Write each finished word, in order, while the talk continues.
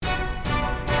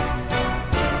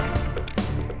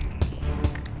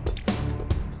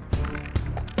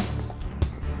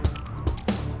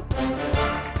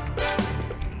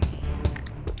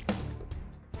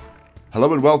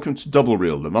Hello and welcome to Double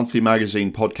Reel, the monthly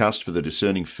magazine podcast for the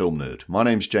discerning film nerd. My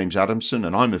name's James Adamson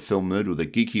and I'm a film nerd with a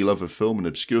geeky love of film and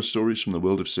obscure stories from the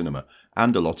world of cinema,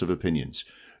 and a lot of opinions.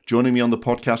 Joining me on the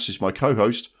podcast is my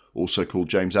co-host, also called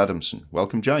James Adamson.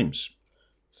 Welcome, James.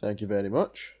 Thank you very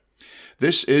much.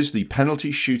 This is the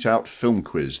Penalty Shootout Film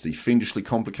Quiz, the fiendishly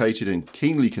complicated and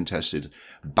keenly contested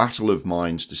battle of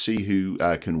minds to see who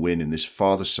can win in this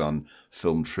father-son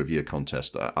film trivia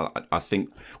contest. I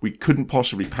think we couldn't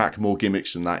possibly pack more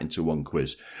gimmicks than that into one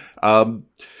quiz.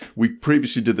 We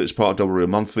previously did that as part of Double Reel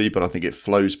Monthly, but I think it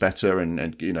flows better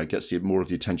and gets more of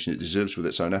the attention it deserves with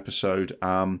its own episode.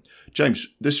 James,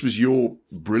 this was your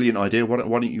brilliant idea. Why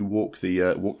don't you walk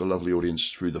the lovely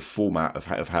audience through the format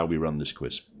of how we run this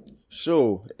quiz?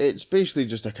 So, it's basically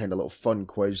just a kind of little fun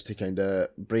quiz to kind of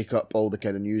break up all the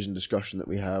kind of news and discussion that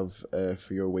we have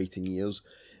for your waiting ears.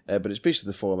 But it's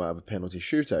basically the format of a penalty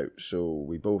shootout. So,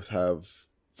 we both have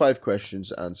 5 questions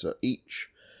to answer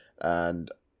each,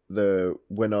 and the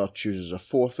winner chooses a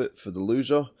forfeit for the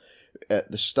loser.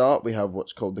 At the start, we have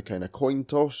what's called the kind of coin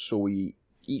toss. So, we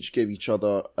each give each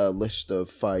other a list of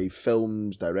 5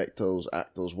 films, directors,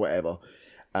 actors, whatever,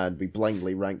 and we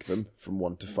blindly rank them from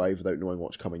 1 to 5 without knowing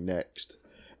what's coming next.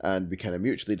 And we kind of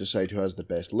mutually decide who has the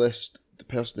best list. The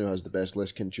person who has the best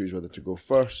list can choose whether to go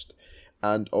first,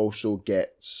 and also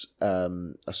gets a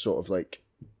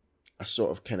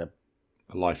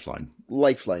lifeline.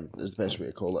 Lifeline is the best way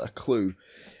to call it. A clue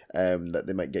that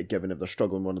they might get given if they're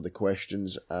struggling one of the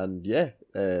questions. And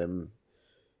the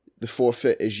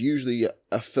forfeit is usually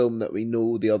a film that we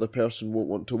know the other person won't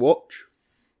want to watch.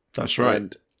 That's right.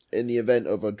 And in the event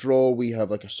of a draw, we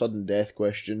have like a sudden death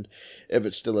question. If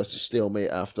it's still a stalemate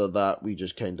after that, we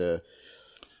just kind of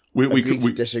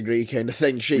we disagree kind of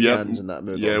thing, shake hands and that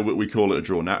move on. Yeah, we call it a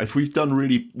draw. Now, if we've done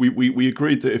we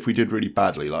agreed that if we did really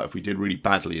badly, like if we did really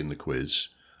badly in the quiz,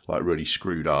 like really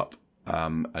screwed up,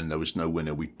 and there was no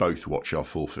winner, we'd both watch our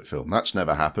forfeit film. That's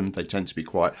never happened. They tend to be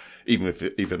quite, even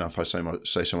if I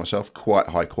say so myself, quite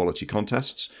high quality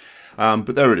contests.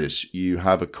 But there it is. You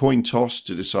have a coin toss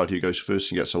to decide who goes first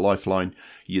and gets a lifeline.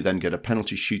 You then get a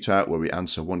penalty shootout where we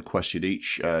answer one question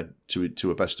each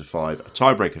to a best of 5, a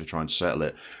tiebreaker to try and settle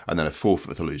it, and then a forfeit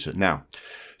for the loser. Now,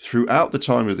 throughout the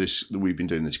time of this that we've been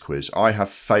doing this quiz, I have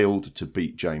failed to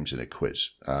beat James in a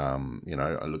quiz.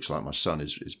 It looks like my son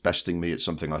is besting me at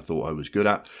something I thought I was good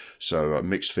at, so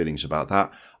mixed feelings about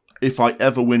that. If I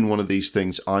ever win one of these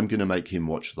things, I'm going to make him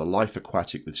watch The Life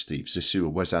Aquatic with Steve Zissou, a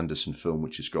Wes Anderson film,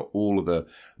 which has got all of the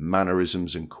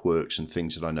mannerisms and quirks and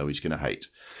things that I know he's going to hate.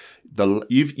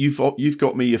 You've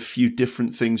got me a few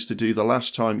different things to do.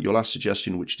 Your last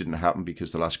suggestion, which didn't happen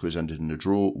because the last quiz ended in a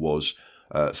draw, was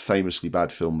famously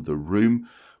bad film The Room,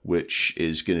 which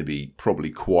is going to be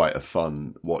probably quite a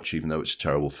fun watch, even though it's a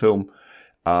terrible film.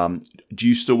 Do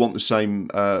you still want the same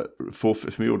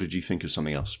forfeit for me, or did you think of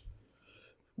something else?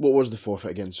 What was the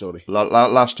forfeit again? Sorry.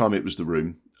 Last time it was The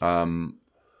Room.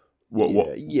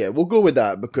 Yeah, we'll go with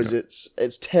that because it's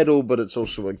terrible, but it's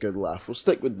also a good laugh. We'll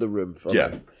stick with The Room for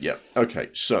now. Yeah. Okay,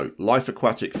 so Life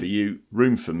Aquatic for you,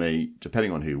 Room for me,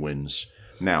 depending on who wins.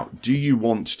 Now, do you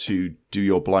want to do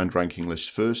your blind ranking list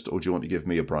first, or do you want to give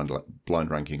me a blind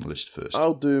ranking list first?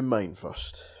 I'll do mine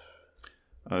first.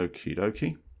 Okie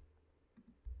dokie.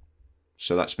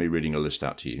 So that's me reading a list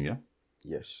out to you, yeah?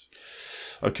 Yes.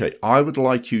 Okay, I would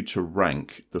like you to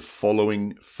rank the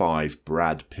following 5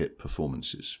 Brad Pitt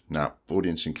performances. Now,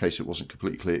 audience, in case it wasn't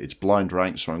completely clear, it's blind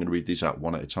rank, so I'm going to read these out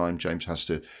one at a time. James has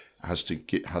to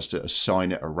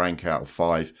assign it a rank out of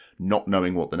 5, not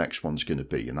knowing what the next one's going to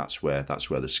be, and that's where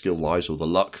the skill lies, or the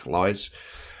luck lies.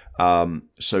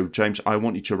 So, James, I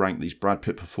want you to rank these Brad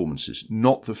Pitt performances,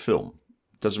 not the film.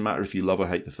 Doesn't matter if you love or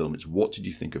hate the film. It's what did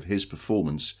you think of his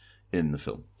performance in the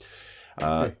film.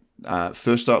 Okay.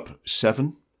 First up,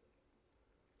 7.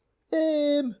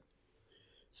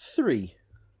 3.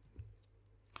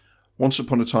 Once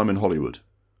Upon a Time in Hollywood.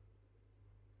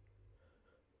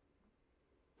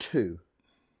 2.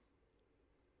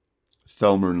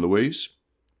 Thelma and Louise.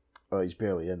 Oh, he's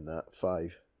barely in that.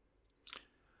 5.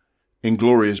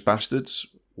 Inglourious Bastards.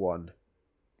 1.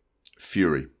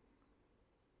 Fury.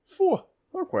 4.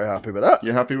 I'm quite happy with that.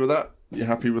 You happy with that? You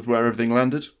happy with where everything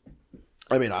landed?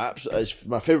 I mean,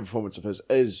 my favourite performance of his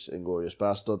is Inglourious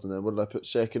Bastards, and then what did I put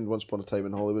second? Once Upon a Time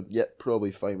in Hollywood. Yep,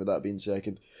 probably fine with that being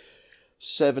second.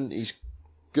 7, he's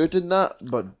good in that,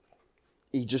 but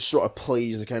he just sort of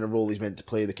plays the kind of role he's meant to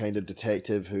play, the kind of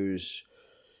detective who's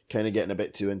kind of getting a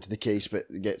bit too into the case,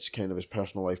 but gets kind of his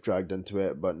personal life dragged into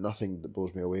it, but nothing that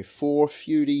blows me away. 4,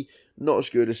 Fury, not as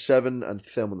good as 7, and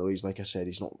Thelma and Louise, like I said,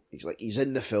 he's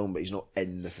in the film, but he's not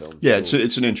in the film. Yeah, so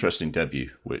it's an interesting debut,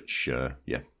 which,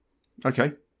 yeah.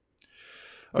 Okay.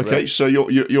 Okay, so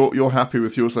you're happy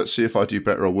with yours. Let's see if I do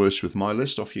better or worse with my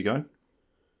list. Off you go.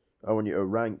 I want you to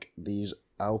rank these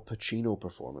Al Pacino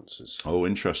performances. Oh,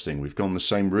 interesting. We've gone the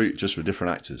same route, just with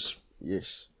different actors.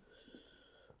 Yes.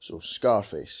 So,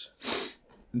 Scarface.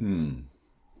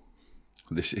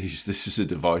 This is a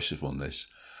divisive one, this.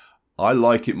 I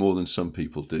like it more than some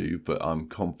people do, but I'm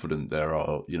confident there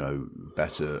are,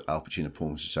 better Al Pacino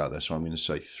performances out there, so I'm going to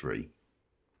say 3.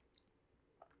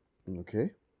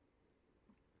 Okay.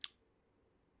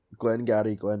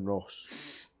 Glengarry Glen Ross.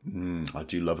 I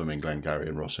do love him in Glengarry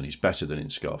and Ross, and he's better than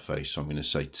in Scarface, so I'm going to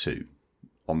say 2,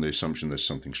 on the assumption there's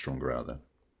something stronger out there.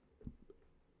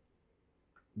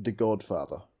 The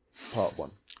Godfather, Part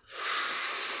 1.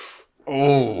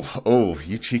 Oh,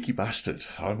 you cheeky bastard.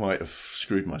 I might have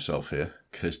screwed myself here,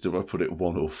 because do I put it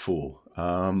 1 or 4?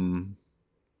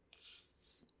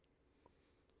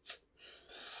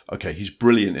 Okay, he's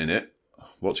brilliant in it.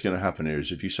 What's going to happen here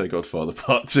is if you say Godfather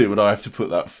Part 2 and I have to put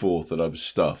that 4th and I'm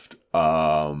stuffed,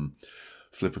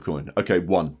 flip a coin. Okay,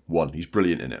 1. He's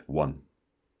brilliant in it. 1.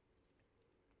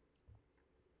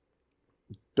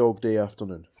 Dog Day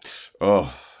Afternoon.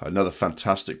 Oh, another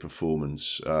fantastic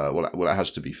performance. Well, it has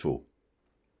to be 4.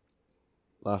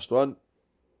 Last one.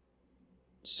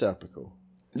 Serpico.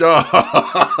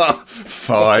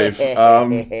 5.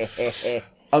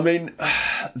 I mean,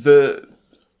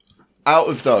 out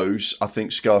of those, I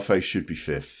think Scarface should be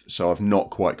 5th. So I've not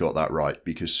quite got that right,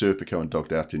 because Serpico and Dog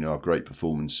Day Afternoon are great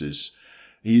performances.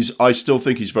 I still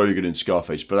think he's very good in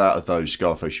Scarface, but out of those,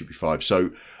 Scarface should be 5. So,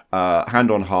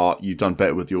 hand on heart, you've done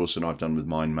better with yours than I've done with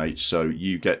mine, mate. So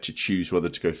you get to choose whether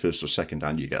to go first or second,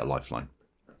 and you get a lifeline.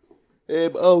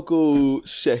 I'll go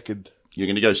second. You're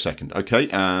going to go second, okay?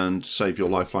 And save your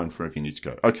lifeline for if you need to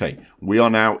go. Okay, we are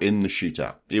now in the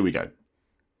shootout. Here we go.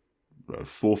 A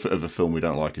forfeit of a film we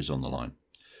don't like is on the line.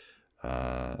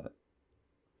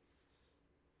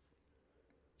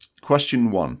 Question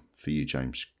 1 for you,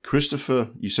 James.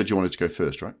 Christopher, you said you wanted to go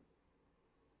first, right?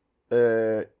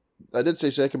 I did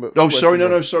say second, but... Oh, sorry, no.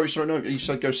 You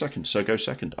said go second, so go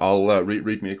second. I'll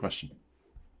read me a question.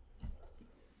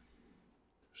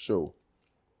 So,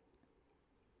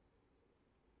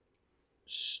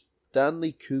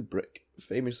 Stanley Kubrick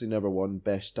famously never won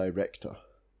Best Director.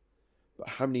 But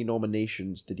how many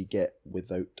nominations did he get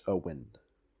without a win?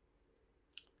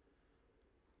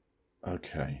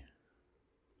 Okay.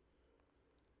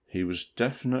 He was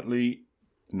definitely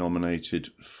nominated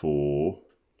for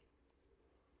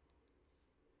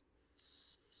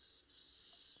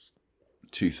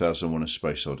 2001: A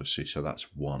Space Odyssey, so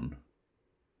that's 1.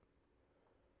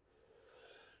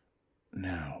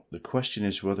 Now, the question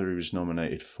is whether he was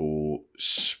nominated for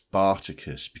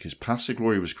Spartacus, because Paths of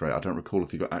Glory was great. I don't recall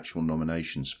if he got actual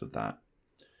nominations for that.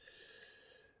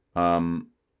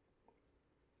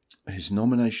 His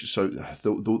nomination, so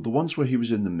the ones where he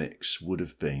was in the mix would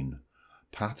have been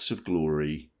Paths of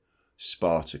Glory,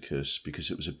 Spartacus,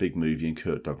 because it was a big movie and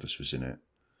Kirk Douglas was in it,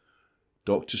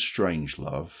 Doctor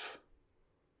Strangelove,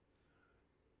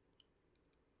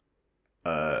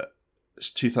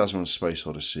 2001: Space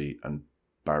Odyssey, and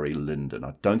Barry Lyndon.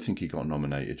 I don't think he got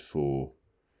nominated for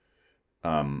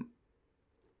I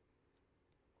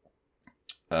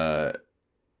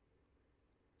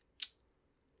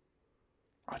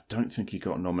don't think he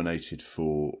got nominated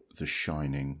for The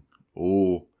Shining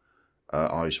or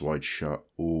Eyes Wide Shut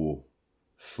or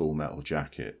Full Metal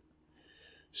Jacket.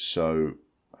 So,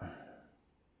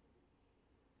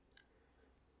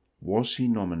 was he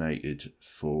nominated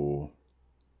for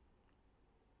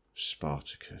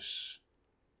Spartacus?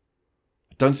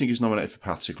 I don't think he's nominated for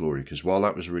Paths of Glory, because while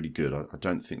that was really good, I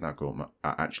don't think that got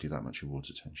actually that much awards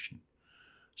attention.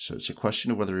 So it's a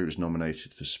question of whether he was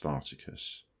nominated for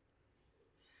Spartacus.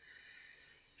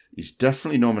 He's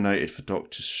definitely nominated for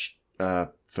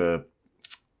for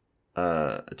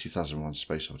 2001: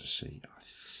 Space Odyssey. I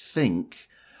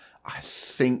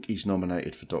think he's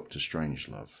nominated for Doctor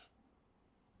Strangelove.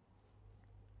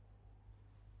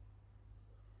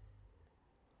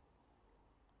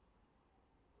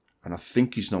 And I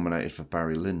think he's nominated for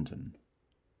Barry Lyndon.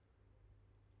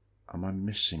 Am I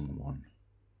missing one?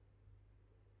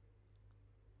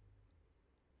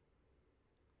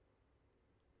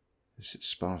 Is it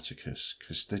Spartacus?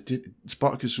 Because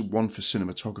Spartacus won for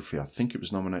cinematography. I think it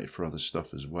was nominated for other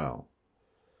stuff as well.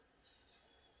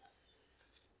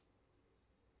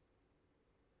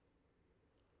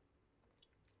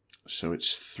 So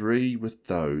it's 3 with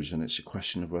those, and it's a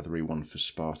question of whether he won for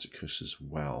Spartacus as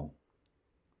well.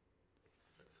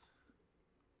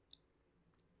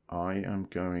 I am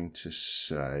going to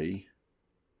say,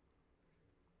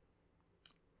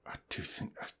 I do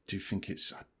think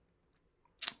it's,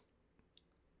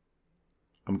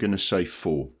 I'm going to say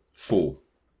 4. 4.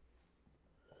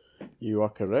 You are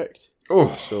correct.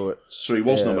 Oh, So he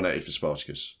was nominated for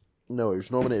Spartacus. No, he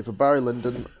was nominated for Barry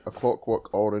Lyndon, A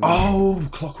Clockwork Orange. Oh,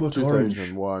 Clockwork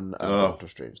 2001, Orange. and Doctor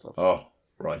Strangelove. Oh,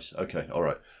 right. Okay, all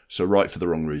right. So right for the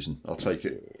wrong reason. I'll take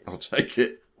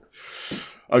it.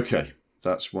 Okay,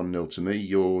 that's 1-0 to me.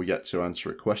 You're yet to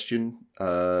answer a question.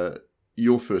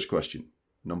 Your first question,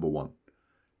 number 1.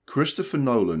 Christopher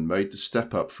Nolan made the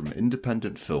step up from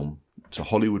independent film to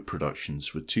Hollywood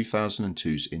productions with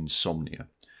 2002's Insomnia,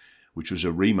 which was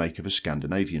a remake of a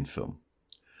Scandinavian film.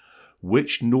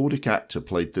 Which Nordic actor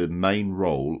played the main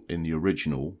role in the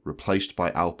original, replaced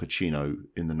by Al Pacino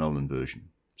in the Nolan version?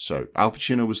 So, Al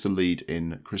Pacino was the lead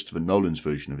in Christopher Nolan's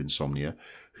version of Insomnia.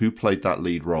 Who played that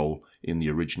lead role in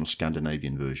the original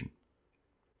Scandinavian version?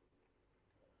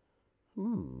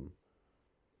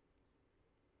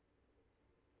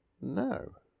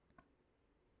 No.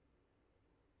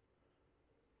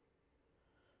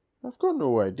 I've got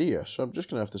no idea, so I'm just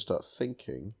going to have to start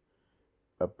thinking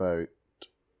about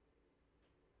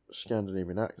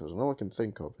Scandinavian actors, and all I can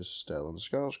think of is Stellan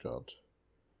Skarsgård.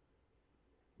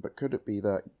 But could it be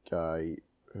that guy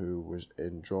who was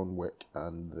in John Wick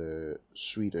and the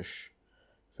Swedish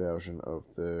version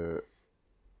of the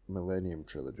Millennium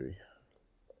Trilogy?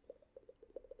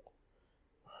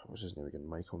 What was his name again?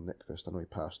 Michael Nyqvist. I know he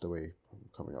passed away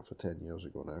coming up for 10 years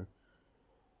ago now.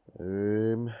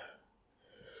 And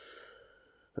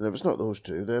if it's not those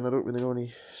two, then I don't really know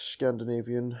any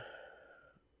Scandinavian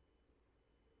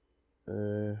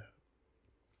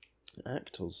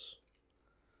actors.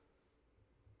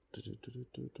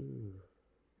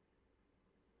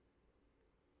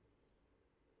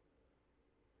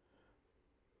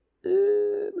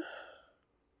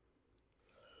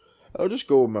 I'll just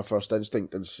go with my first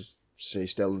instinct and say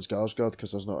Stellan Skarsgård,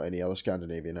 because there's not any other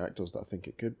Scandinavian actors that I think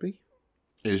it could be.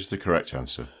 Is the correct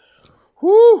answer.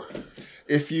 Woo!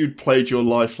 If you'd played your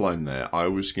lifeline there, I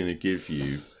was going to give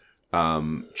you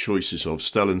choices of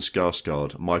Stellan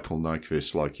Skarsgård, Michael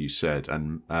Nyqvist, like you said,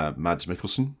 and Mads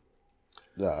Mikkelsen.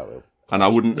 Well, and I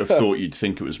wouldn't have thought you'd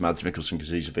think it was Mads Mikkelsen because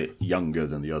he's a bit younger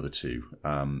than the other two.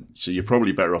 So you're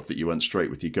probably better off that you went straight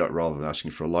with your gut rather than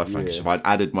asking for a lifeline. Because if I'd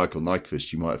added Michael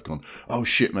Nyqvist, you might have gone, oh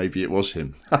shit, maybe it was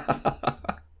him.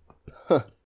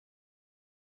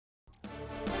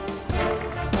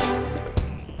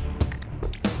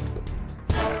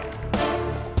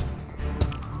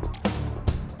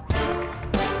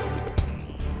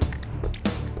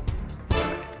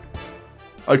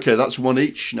 Okay, that's 1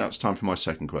 each. Now it's time for my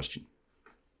second question.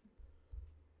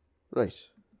 Right.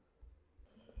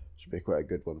 Should be quite a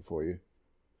good one for you.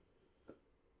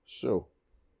 So,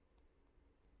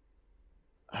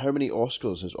 how many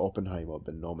Oscars has Oppenheimer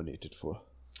been nominated for?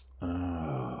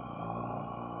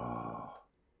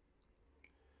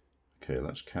 Okay,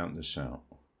 let's count this out.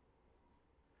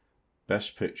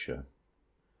 Best Picture,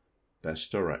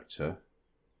 Best Director,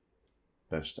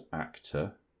 Best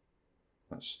Actor,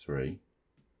 that's 3.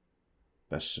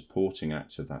 Best Supporting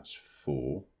Actor, that's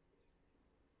 4.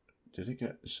 Did it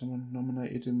get someone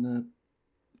nominated in the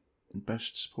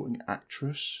Best Supporting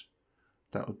Actress?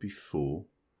 That would be 4.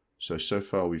 So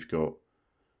far we've got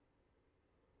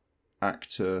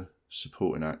Actor,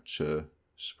 Supporting Actor,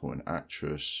 Supporting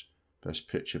Actress, Best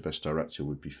Picture, Best Director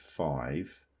would be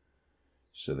 5.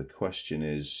 So the question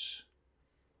is...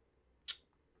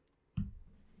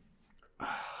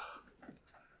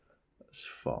 that's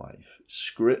 5.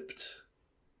 Script,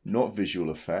 not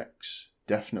visual effects,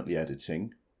 definitely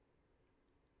editing.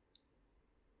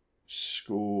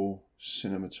 Score,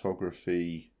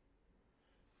 cinematography,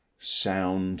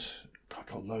 sound. God,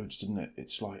 got loads, didn't it?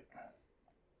 It's like...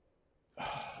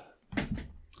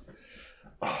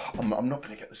 I'm not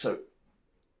going to get this. So,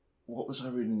 what was I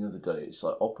reading the other day? It's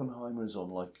like Oppenheimer's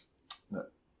on like... No,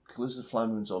 Killers of the Flower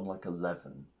Moon's on like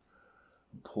 11.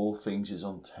 And Poor Things is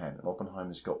on 10. And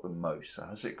Oppenheimer's got the most. So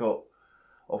has it got...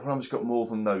 Oppenheimer's got more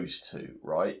than those two,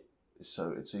 right?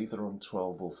 So it's either on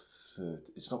 12 or 13.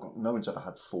 It's not got... No one's ever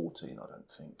had 14, I don't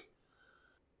think.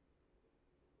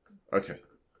 Okay.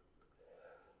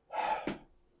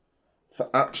 For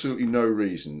absolutely no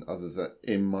reason other than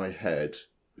in my head,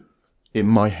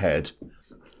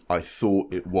 I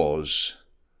thought it was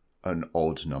an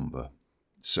odd number.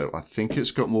 So I think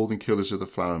it's got more than Killers of the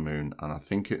Flower Moon, and I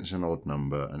think it's an odd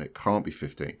number, and it can't be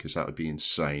 15 because that would be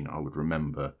insane. I would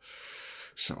remember.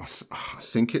 So I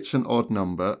think it's an odd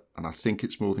number, and I think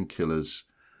it's more than Killers.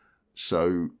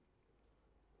 So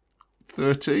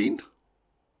 13?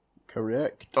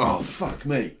 Correct. Oh, fuck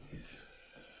me.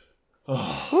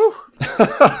 Oh.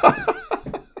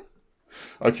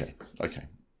 Okay.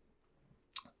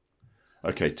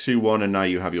 Okay, 2-1, and now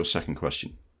you have your second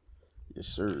question. Yes,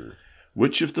 sir.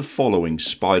 Which of the following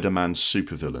Spider-Man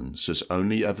supervillains has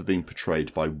only ever been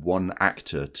portrayed by one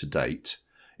actor to date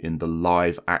in the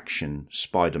live-action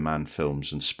Spider-Man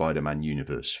films and Spider-Man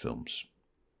Universe films?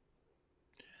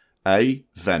 A.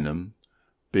 Venom,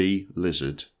 B.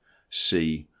 Lizard,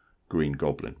 C. Green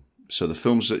Goblin. So the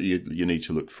films that you need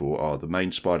to look for are the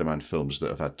main Spider-Man films that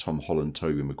have had Tom Holland,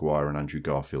 Tobey Maguire and Andrew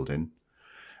Garfield in,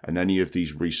 and any of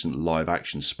these recent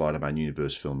live-action Spider-Man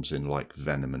Universe films in, like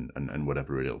Venom and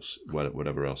whatever else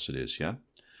it is, yeah?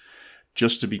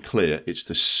 Just to be clear, it's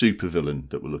the supervillain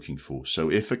that we're looking for.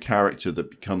 So if a character that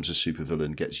becomes a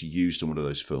supervillain gets used in one of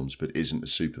those films but isn't a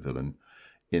supervillain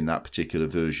in that particular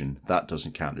version, that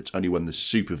doesn't count. It's only when the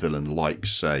supervillain, like,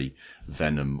 say,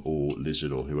 Venom or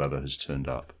Lizard or whoever, has turned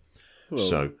up. Whoa.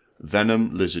 So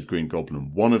Venom, Lizard, Green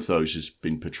Goblin, one of those has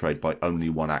been portrayed by only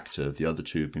one actor. The other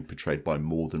two have been portrayed by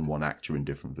more than one actor in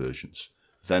different versions.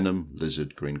 Venom,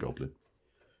 Lizard, Green Goblin.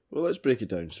 Well, let's break it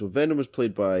down. So Venom was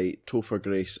played by Topher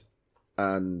Grace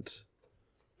and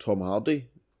Tom Hardy.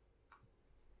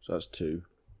 So that's two.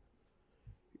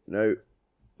 Now,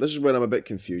 this is when I'm a bit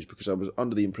confused because I was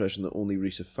under the impression that only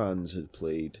Risa Fans had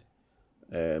played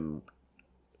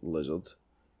Lizard.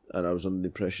 And I was under the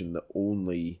impression that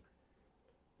only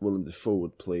Willem Dafoe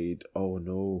had played... Oh,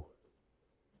 no.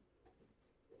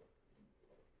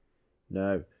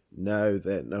 Now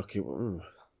then, okay.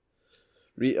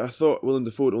 I thought Willem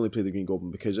Dafoe would only play the Green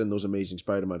Goblin because in those Amazing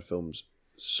Spider-Man films,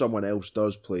 someone else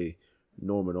does play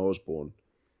Norman Osborn,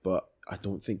 but I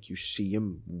don't think you see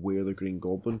him wear the Green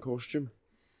Goblin costume.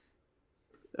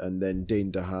 And then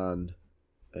Dane DeHaan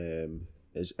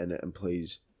is in it and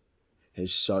plays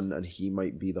his son, and he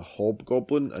might be the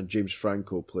Hobgoblin, and James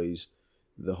Franco plays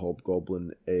the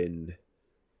Hobgoblin in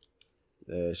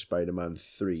Spider-Man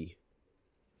 3.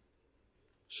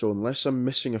 So unless I'm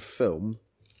missing a film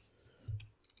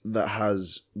that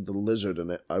has the Lizard in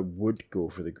it, I would go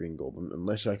for the Green Goblin,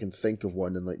 unless I can think of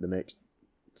one in like the next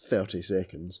 30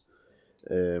 seconds.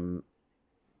 The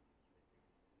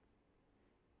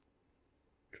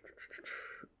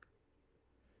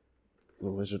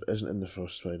Lizard isn't in the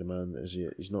first Spider-Man, is he?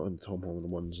 He's not in the Tom Holland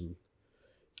ones. And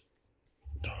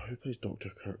who plays Dr.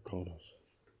 Kirk Connors?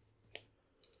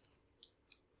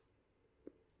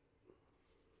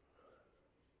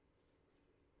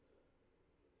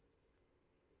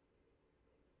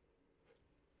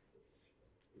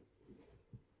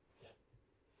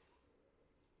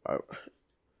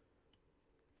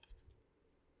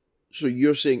 So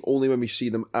you're saying only when we see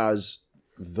them as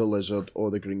the Lizard or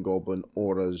the Green Goblin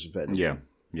or as Venom? Yeah.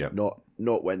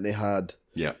 Not when they had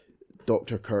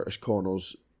Dr. Curtis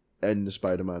Connors in the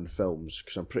Spider-Man films,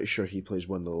 because I'm pretty sure he plays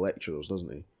one of the lecturers,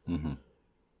 doesn't he? Mm-hmm.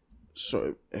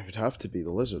 So it would have to be the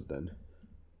Lizard then.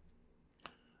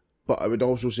 But I would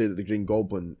also say that the Green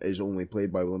Goblin is only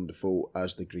played by Willem Dafoe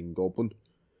as the Green Goblin,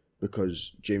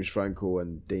 because James Franco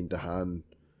and Dane DeHaan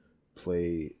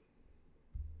play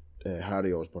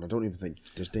Harry Osborn. I don't even think...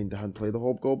 Does Dane DeHaan play the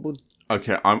Hobgoblin?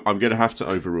 Okay, I'm going to have to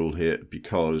overrule here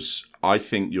because I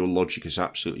think your logic is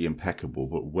absolutely impeccable,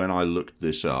 but when I looked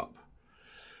this up,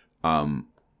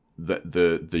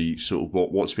 the sort of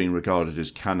what's being regarded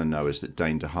as canon now is that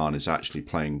Dane DeHaan is actually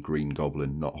playing Green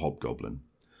Goblin, not Hobgoblin.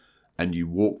 And you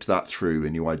walked that through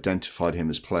and you identified him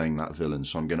as playing that villain.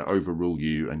 So I'm going to overrule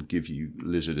you and give you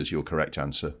Lizard as your correct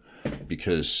answer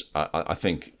because I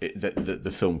think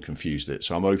the film confused it.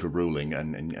 So I'm overruling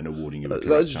and awarding you a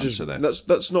correct answer there.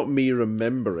 That's not me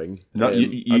remembering. No,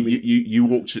 you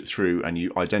walked it through and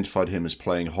you identified him as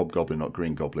playing Hobgoblin, not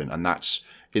Green Goblin. And that's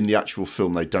in the actual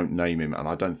film. They don't name him. And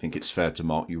I don't think it's fair to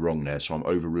mark you wrong there. So I'm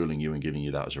overruling you and giving you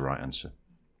that as a right answer.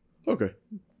 Okay.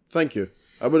 Thank you.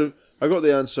 I got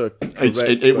the answer correct.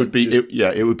 It would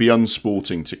be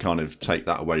unsporting to kind of take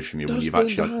that away from you when you've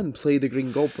actually... Does Dane DeHaan play the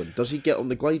Green Goblin? Does he get on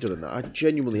the glider in that? I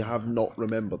genuinely have not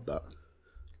remembered that.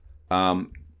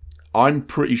 I'm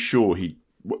pretty sure he...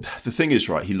 The thing is,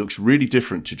 right, he looks really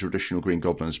different to traditional Green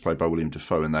Goblin as played by William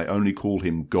Dafoe, and they only call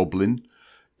him Goblin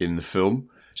in the film,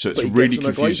 so it's really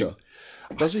confusing.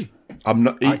 Does he?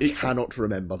 I cannot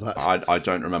remember that. I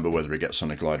don't remember whether he gets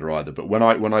on a glider either. But when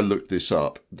I looked this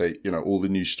up, all the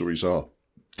news stories are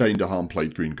Dane DeHaan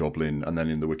played Green Goblin, and then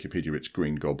in the Wikipedia it's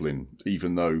Green Goblin.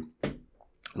 Even though,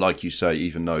 like you say,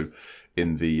 in the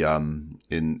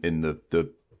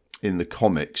in the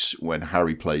comics when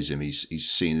Harry plays him,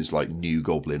 he's seen as like New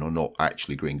Goblin or not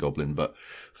actually Green Goblin. But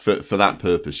for that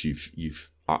purpose,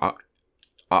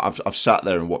 I've sat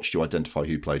there and watched you identify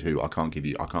who played who. I can't give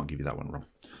you that one wrong.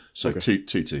 So okay.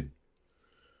 2-2.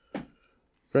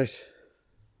 Right.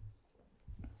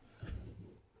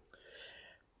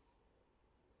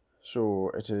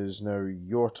 So it is now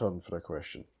your turn for a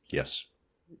question. Yes.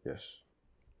 Yes.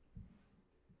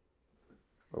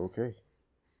 Okay.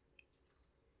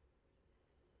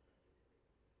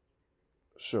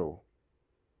 So,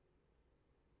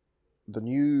 the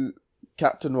new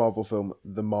Captain Marvel film,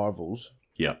 The Marvels,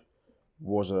 Yeah.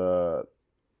 was a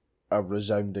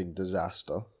resounding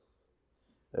disaster.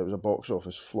 It was a box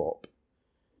office flop.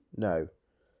 Now,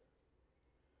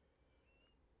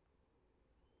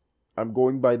 I'm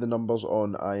going by the numbers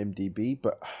on IMDb,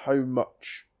 but how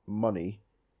much money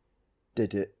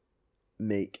did it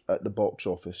make at the box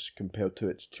office compared to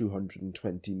its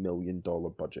 $220 million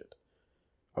budget?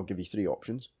 I'll give you three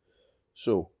options.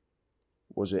 So,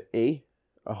 was it A,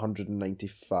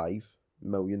 $195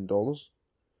 million?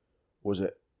 Was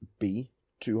it B,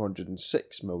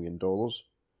 $206 million? Or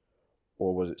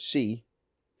was it C,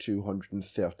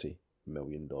 $230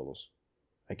 million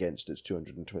against its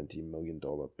 $220 million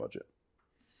budget?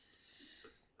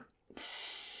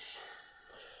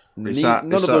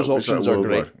 None of those options are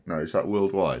great. No, is that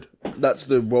worldwide? That's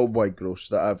the worldwide gross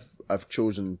that I've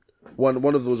chosen.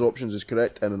 One of those options is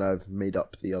correct, and then I've made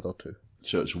up the other two.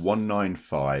 So it's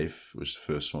 195 was the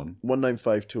first one.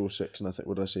 195, 206, and I think,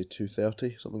 what did I say,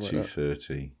 230? Something like that.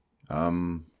 230.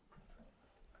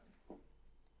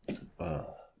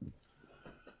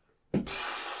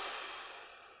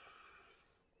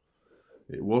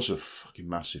 It was a fucking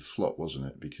massive flop, wasn't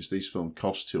it? Because these films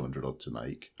cost 200 odd to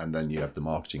make, and then you have the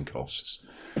marketing costs.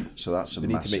 So that's a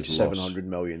massive loss. They need to make 700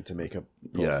 million to make a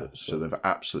profit. Yeah, so they've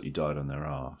absolutely died on their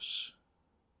arse.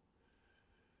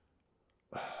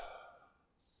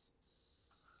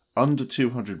 Under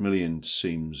 200 million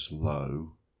seems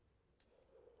low.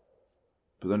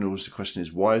 But then always the question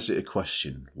is, why is it a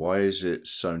question? Why is it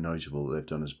so notable that they've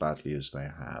done as badly as they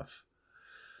have?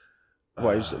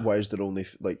 Why is there only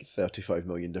like 35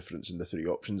 million difference in the three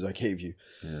options I gave you?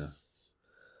 Yeah.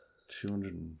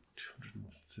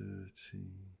 230.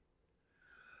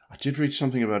 I did read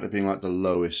something about it being like the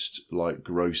lowest, like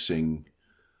grossing.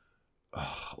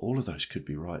 All of those could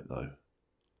be right though.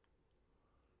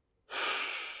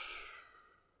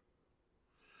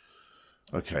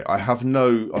 Okay, I've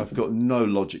got no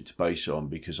logic to base it on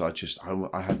because I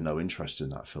had no interest in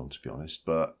that film, to be honest.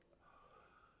 But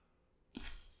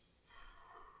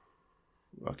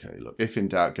okay, look, if in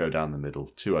doubt, go down the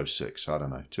middle. 206. I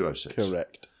don't know, 206.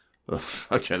 Correct.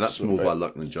 Okay, that's more by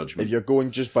luck than judgment. If you're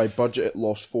going just by budget, it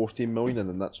lost 14 million, and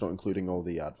then that's not including all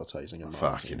the advertising and marketing.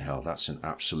 Fucking hell, that's an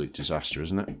absolute disaster,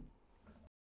 isn't it?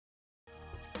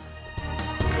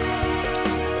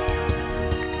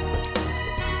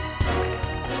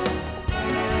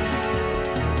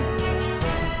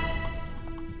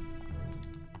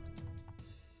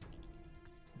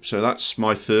 So that's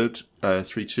my third,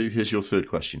 3-2. Here's your third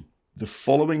question. The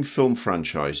following film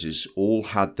franchises all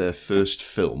had their first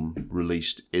film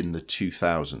released in the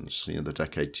 2000s, the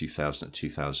decade 2000 and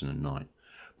 2009.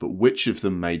 But which of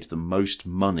them made the most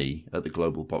money at the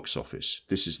global box office?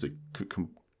 This is the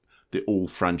all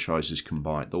franchises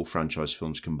combined, all franchise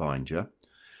films combined, yeah?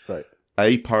 Right.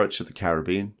 A, Pirates of the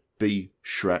Caribbean. B,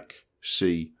 Shrek.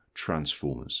 C,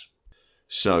 Transformers.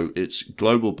 So it's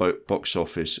global box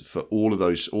office for all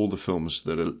the films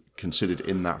that are considered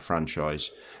in that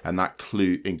franchise, and that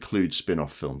includes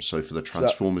spin-off films. So for the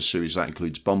Transformers series, that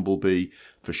includes Bumblebee.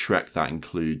 For Shrek, that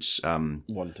includes 1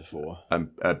 to 4.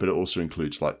 But it also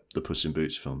includes like the Puss in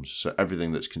Boots films. So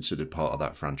everything that's considered part of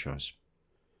that franchise.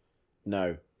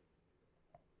 Now,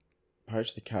 Pirates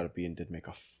of the Caribbean did make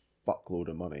a fuckload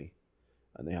of money,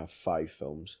 and they have 5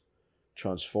 films.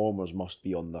 Transformers must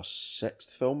be on their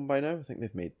 6th film by now. I think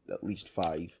they've made at least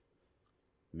 5,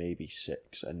 maybe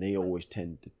 6, and they always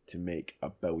tend to make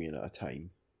 $1 billion at a time.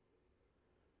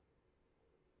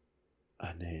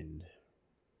 And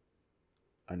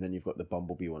then you've got the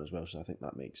Bumblebee one as well, so I think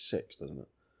that makes 6, doesn't it?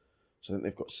 So I think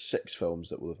they've got 6 films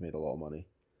that will have made a lot of money.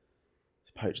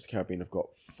 The Pirates of the Caribbean have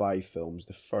got 5 films.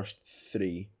 The first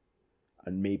 3,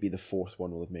 and maybe the 4th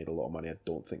one will have made a lot of money. I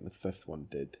don't think the 5th one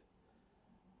did.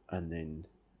 And then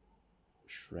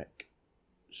Shrek.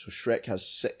 So Shrek has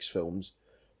 6 films,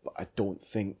 but I don't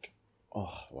think...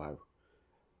 Oh, wow.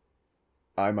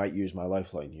 I might use my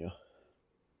lifeline here.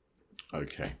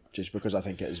 Okay. Just because I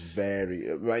think it is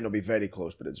it might not be very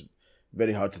close, but it's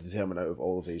very hard to determine out of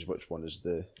all of these which one is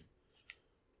the...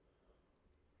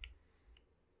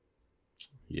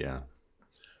 Yeah.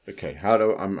 Okay,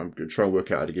 I'm going to try and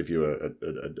work out how to give you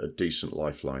a decent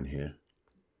lifeline here.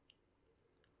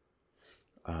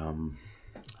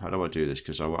 How do I do this?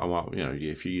 Because I want,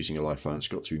 if you're using a lifeline, it's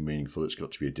got to be meaningful. It's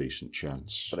got to be a decent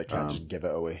chance. But I can't just give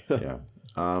it away. Yeah.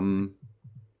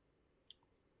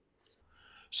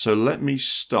 So let me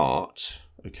start.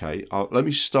 Okay, let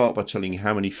me start by telling you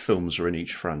how many films are in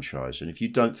each franchise, and if you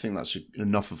don't think that's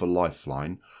enough of a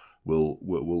lifeline,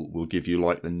 we'll give you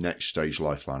like the next stage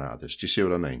lifeline out of this. Do you see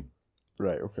what I mean?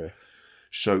 Right. Okay.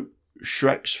 So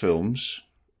Shrek's films,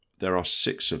 there are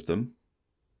 6 of them.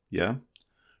 Yeah.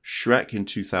 Shrek in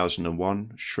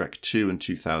 2001, Shrek 2 in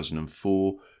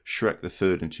 2004, Shrek the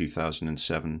Third in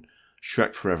 2007,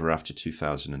 Shrek Forever After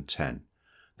 2010.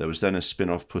 There was then a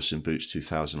spin-off, Puss in Boots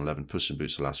 2011, Puss in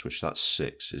Boots The Last Wish. That's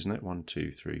 6, isn't it? 1,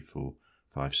 2, 3, 4,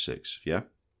 5, 6. Yeah?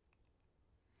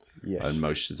 Yes. And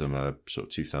most of them are sort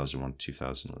of 2001,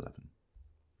 2011.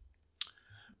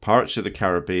 Pirates of the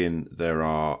Caribbean, there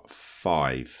are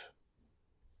 5.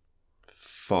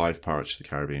 5 Pirates of the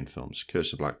Caribbean films.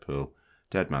 Curse of Black Pearl,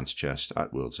 Dead Man's Chest,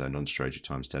 At World's End, On Stranger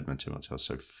Times, Dead Men Tell Tales.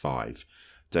 So 5.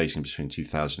 Dating between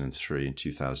 2003 and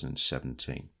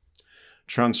 2017.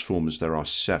 Transformers, there are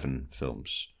 7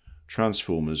 films.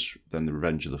 Transformers, then The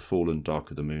Revenge of the Fallen,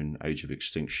 Dark of the Moon, Age of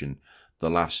Extinction, The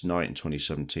Last Night in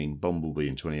 2017, Bumblebee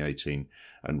in 2018,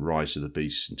 and Rise of the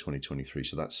Beasts in 2023.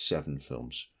 So that's 7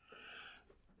 films.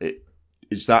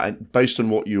 Is that, based on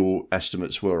what your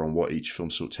estimates were on what each film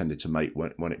sort of tended to make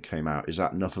when it came out, is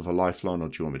that enough of a lifeline, or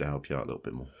do you want me to help you out a little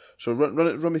bit more? So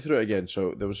run me through it again.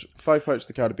 So there was 5 Pirates of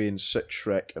the Caribbean, 6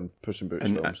 Shrek and Puss in Boots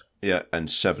films. Yeah, and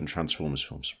 7 Transformers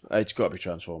films. It's got to be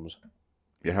Transformers.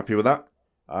 You happy with that?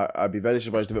 I'd be very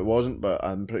surprised if it wasn't, but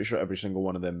I'm pretty sure every single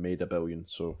one of them made $1 billion.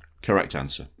 So correct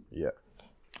answer. Yeah.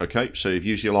 Okay, so you've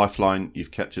used your lifeline.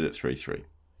 You've kept it at 3-3.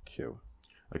 Cool.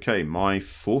 Okay, my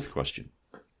 4th question.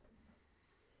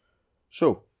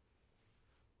 So,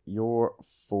 your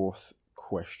 4th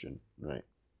question, right?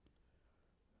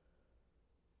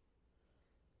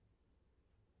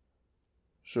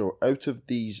 So, out of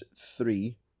these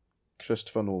 3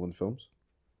 Christopher Nolan films,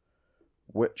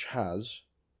 which has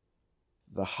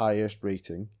the highest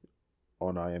rating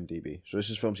on IMDb? So, this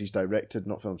is films he's directed,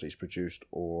 not films that he's produced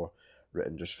or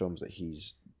written, just films that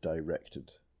he's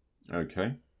directed.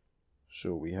 Okay.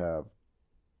 So, we have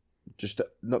just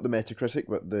not the Metacritic,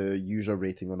 but the user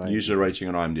rating on IMDb. User rating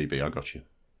on IMDb, I got you.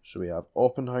 So we have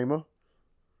Oppenheimer.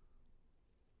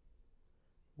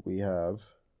 We have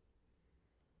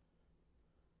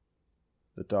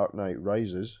The Dark Knight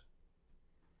Rises.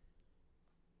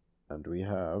 And we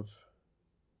have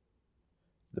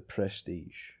The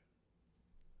Prestige.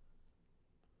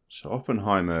 So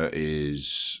Oppenheimer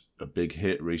is a big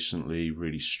hit recently,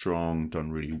 really strong,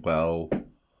 done really well.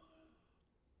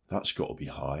 That's got to be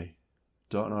high.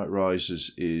 Dark Knight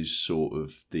Rises is sort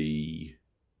of seen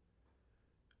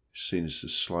as the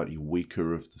slightly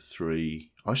weaker of the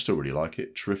 3. I still really like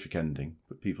it. Terrific ending,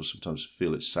 but people sometimes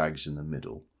feel it sags in the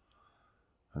middle.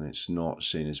 And it's not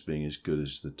seen as being as good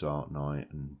as The Dark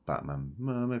Knight and Batman.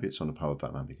 Well, maybe it's on the par with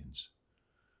Batman Begins.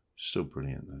 Still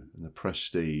brilliant, though. And The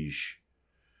Prestige...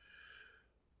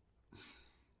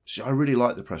 See, I really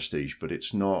like The Prestige, but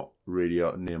it's not really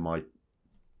up near my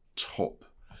top.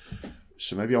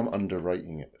 So maybe I'm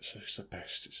underrating it. So it's the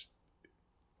best.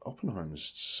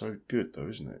 Oppenheimer's so good, though,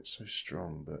 isn't it? It's so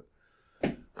strong, but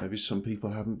maybe some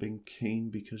people haven't been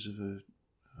keen because of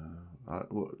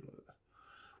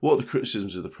what are the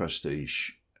criticisms of The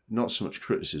Prestige? Not so much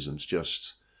criticisms,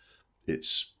 just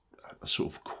it's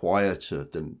sort of quieter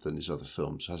than his other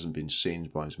films. Hasn't been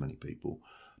seen by as many people.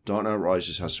 Dark Knight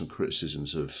Rises has some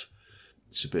criticisms of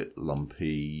it's a bit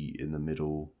lumpy in the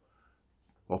middle.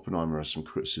 Oppenheimer has some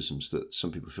criticisms that some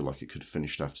people feel like it could have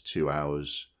finished after 2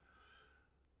 hours.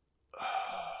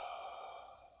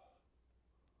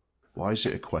 Why is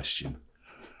it a question?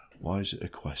 Why is it a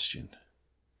question?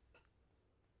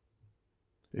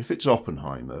 If it's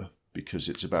Oppenheimer, because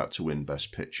it's about to win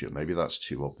Best Picture, maybe that's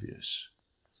too obvious.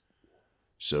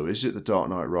 So is it The Dark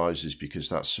Knight Rises because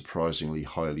that's surprisingly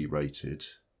highly rated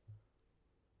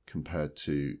compared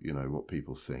to, what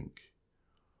people think?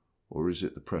 Or is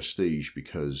it The Prestige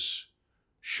because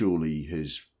surely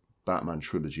his Batman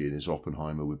trilogy and his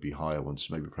Oppenheimer would be higher ones,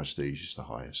 so maybe Prestige is the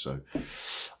highest. So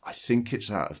I think it's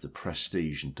out of The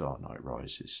Prestige and Dark Knight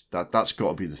Rises. That's got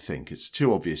to be the thing. It's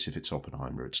too obvious if it's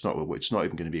Oppenheimer. It's not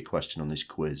even going to be a question on this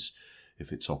quiz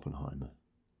if it's Oppenheimer.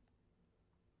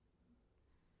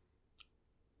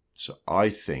 So I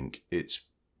think it's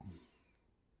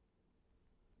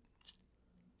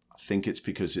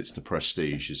because it's The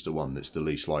Prestige is the one that's the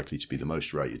least likely to be the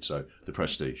most rated. So The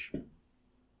Prestige.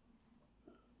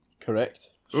 Correct.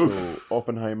 Oof. So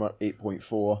Oppenheimer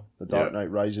 8.4, The Dark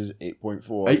Knight Rises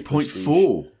 8.4.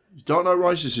 8.4. Dark Knight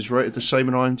Rises is rated the same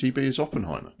in IMDb as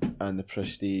Oppenheimer, and The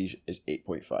Prestige is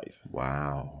 8.5.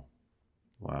 Wow.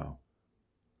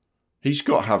 He's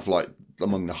got to have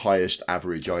among the highest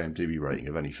average IMDb rating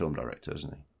of any film director,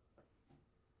 hasn't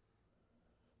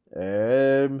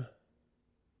It's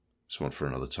one for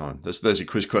another time. There's a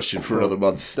quiz question for another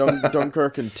month.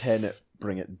 Dunkirk and Tenet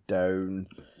bring it down.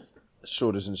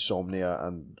 So does Insomnia,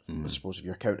 and I suppose if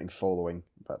you're counting Following,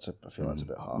 I feel that's a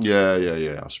bit harsh.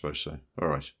 Yeah, I suppose so. All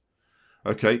right.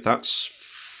 Okay, that's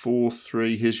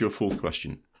 4-3. Here's your fourth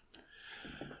question.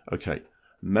 Okay.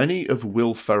 Many of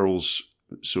Will Ferrell's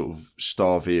sort of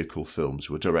star vehicle films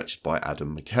were directed by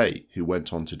Adam McKay, who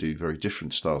went on to do very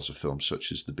different styles of films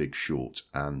such as The Big Short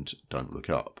and Don't Look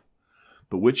Up.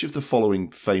 But which of the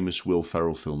following famous Will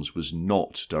Ferrell films was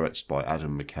not directed by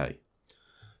Adam McKay?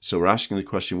 So we're asking the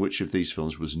question, which of these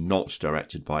films was not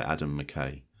directed by Adam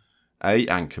McKay? A.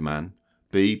 Anchorman,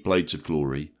 B. Blades of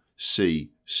Glory,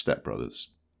 C. Step Brothers.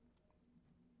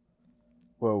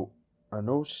 Well, I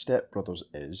know Step Brothers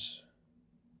is.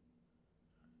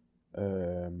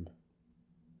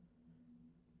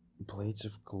 Blades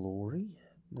of Glory?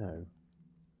 No.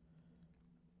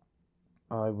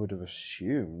 I would have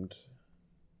assumed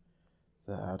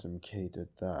that Adam Kay did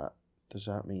that. Does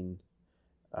that mean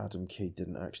Adam Kay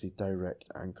didn't actually direct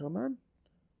Anchorman?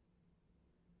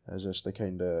 Is this the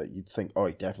kind of... You'd think,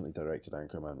 he definitely directed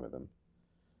Anchorman with him.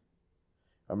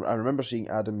 I remember seeing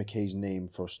Adam McKay's name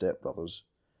for Step Brothers.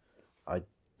 I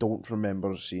don't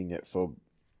remember seeing it for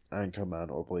Anchorman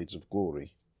or Blades of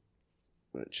Glory.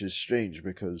 Which is strange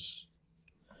because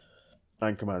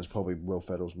Anchorman's probably Will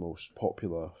Ferrell's most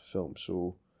popular film,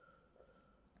 so...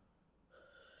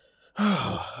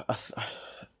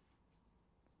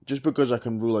 Just because I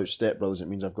can rule out Step Brothers, it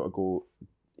means I've got to go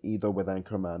either with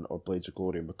Anchorman or Blades of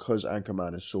Glory. And because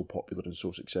Anchorman is so popular and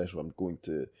so successful, I'm going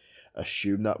to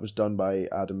assume that was done by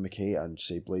Adam McKay and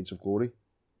say Blades of Glory.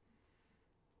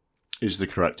 Is the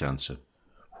correct answer.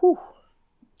 Whew.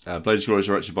 Blades of Glory is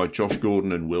directed by Josh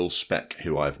Gordon and Will Speck,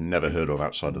 who I've never heard of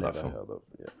outside of that film. Heard of,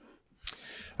 yeah.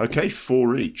 Okay,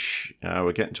 4 each.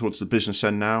 We're getting towards the business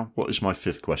end now. What is my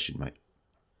fifth question, mate?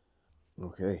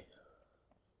 Okay.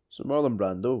 So Marlon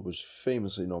Brando was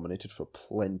famously nominated for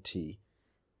plenty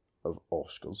of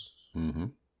Oscars. Mm-hmm.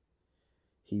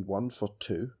 He won for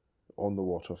 2 On the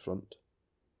Waterfront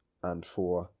and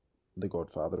for The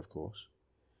Godfather, of course.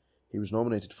 He was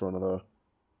nominated for another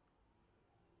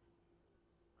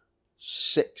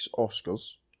 6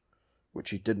 Oscars,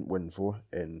 which he didn't win for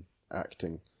in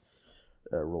acting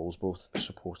roles, both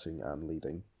supporting and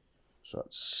leading. So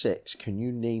that's 6. Can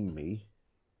you name me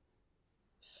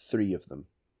 3 of them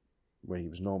where he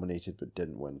was nominated but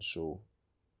didn't win? So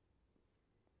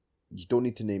you don't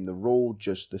need to name the role,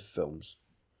 just the films.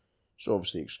 So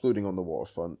obviously excluding On the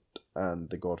Waterfront and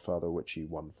The Godfather, which he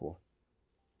won for.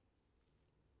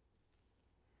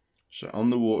 So On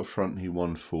the Waterfront he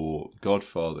won for,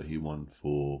 Godfather he won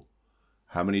for.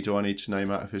 How many do I need to name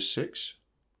out of his 6?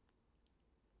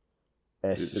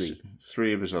 3.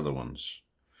 3 of his other ones.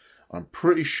 I'm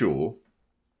pretty sure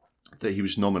that he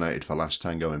was nominated for Last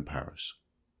Tango in Paris.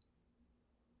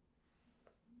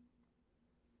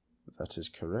 That is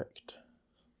correct.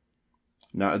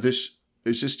 Now, is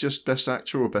this just Best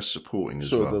Actor or Best Supporting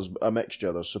as well? So there's a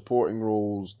mixture. There's supporting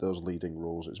roles, there's leading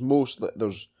roles.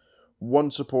 There's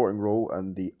one supporting role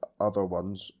and the other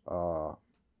ones are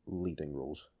leading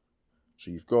roles. So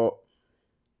you've got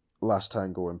Last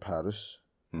Tango in Paris.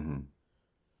 Mm-hmm.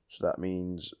 So that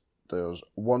means there's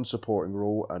 1 supporting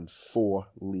role and 4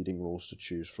 leading roles to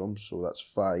choose from. So that's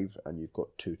 5 and you've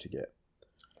got 2 to get.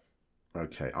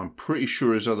 Okay, I'm pretty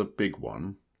sure his other big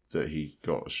one that he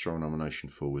got a strong nomination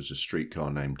for was A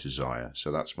Streetcar Named Desire.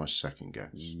 So that's my second guess.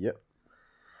 Yep.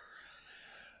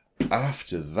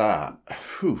 After that,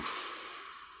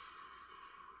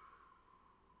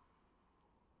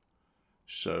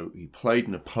 so he played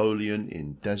Napoleon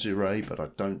in Desiree, but I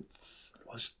don't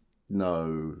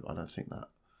think that.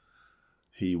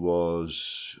 He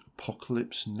was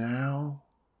Apocalypse Now.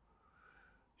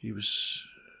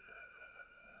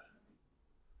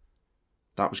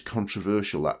 That was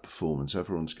controversial, that performance.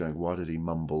 Everyone's going, why did he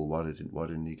mumble? Why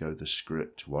didn't he go the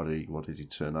script? Why did he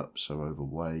turn up so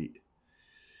overweight?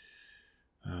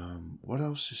 What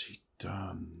else has he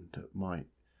done that might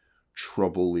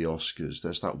trouble the Oscars?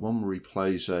 There's that one where he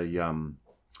plays a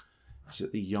is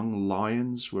it The Young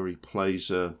Lions, where he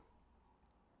plays a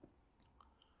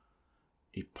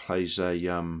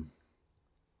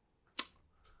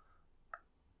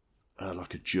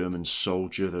like a German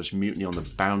soldier. There's Mutiny on the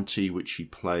Bounty, which he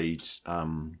played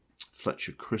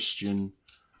Fletcher Christian.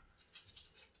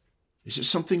 Is it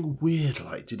something weird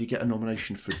like, did he get a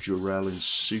nomination for Jor-El in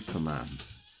Superman?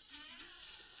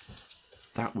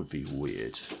 That would be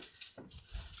weird.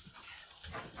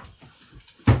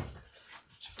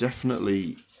 It's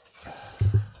definitely...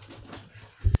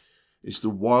 Is The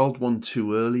Wild One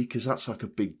too early? Because that's like a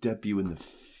big debut in the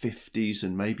 50s,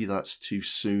 and maybe that's too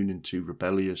soon and too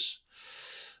rebellious.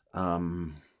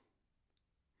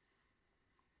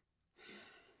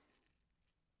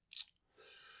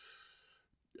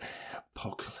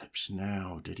 Apocalypse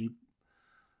Now. Did he?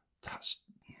 That's.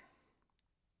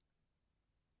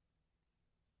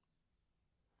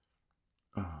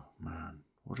 Oh man,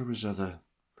 what are his other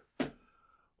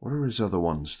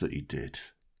ones that he did?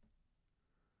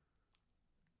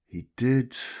 He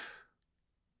did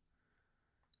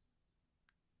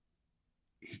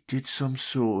some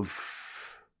sort of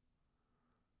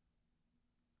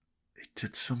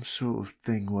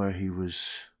thing where he was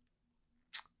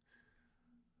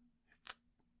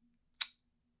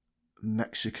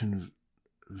Mexican.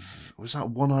 Was that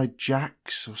One-Eyed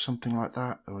Jacks or something like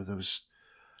that? Or there was.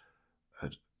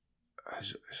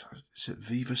 Is it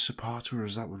Viva Zapata, or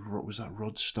was that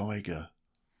Rod Steiger?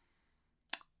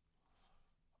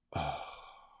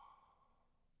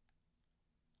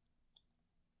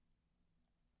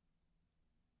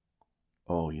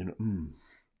 Oh, you know.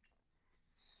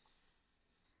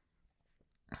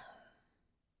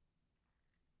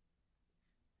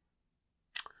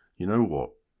 You know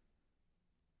what?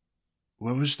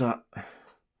 Where was that?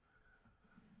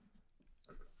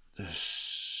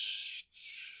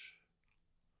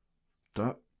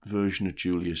 That version of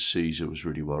Julius Caesar was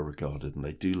really well regarded, and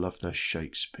they do love their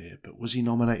Shakespeare. But was he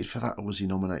nominated for that, or was he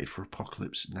nominated for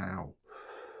Apocalypse Now?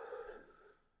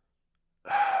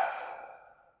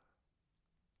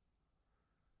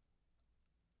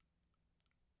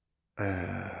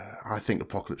 I think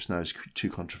Apocalypse Now is too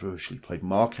controversial. He played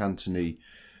Mark Antony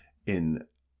in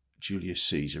Julius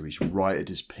Caesar. He's right at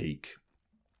his peak.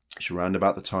 It's around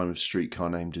about the time of Streetcar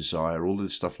Named Desire. All of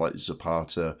this stuff like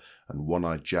Zapata and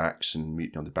One-Eyed Jacks and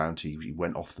Mutiny on the Bounty, he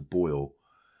went off the boil.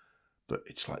 But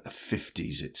it's like the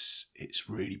 50s. It's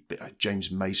really big.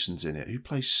 James Mason's in it. Who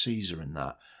plays Caesar in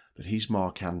that? But he's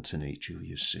Mark Antony,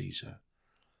 Julius Caesar.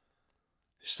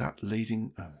 Is that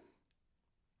leading?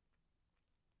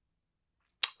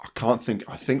 I can't think.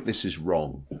 I think this is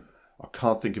wrong. I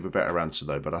can't think of a better answer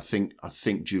though. But I think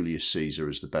Julius Caesar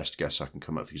is the best guess I can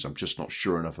come up with, because I'm just not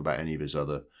sure enough about any of his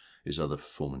other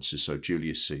performances. So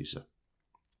Julius Caesar.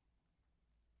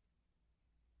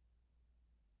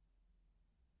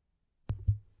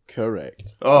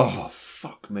 Correct. Oh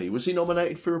fuck me! Was he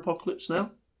nominated for Apocalypse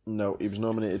Now? No, he was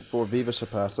nominated for Viva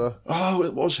Zapata. Oh,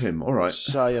 it was him. All right.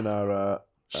 Sayonara.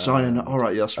 All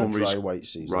right, yeah, that's one. Dry White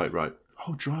Caesar. Right.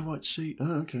 Oh, Dry White Caesar.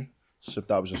 Oh, okay. So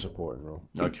that was a supporting role.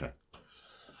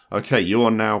 Okay, you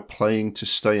are now playing to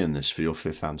stay in this for your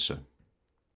fifth answer.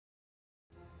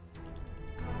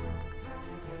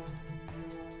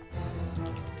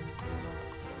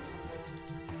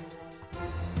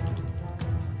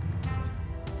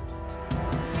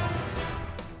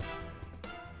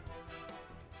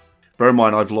 Bear in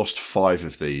mind, I've lost 5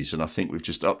 of these, and I think we've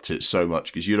just upped it so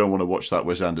much because you don't want to watch that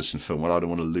Wes Anderson film, and I don't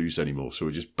want to lose anymore. So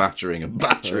we're just battering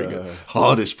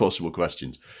hardest possible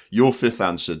questions. Your fifth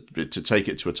answer, to take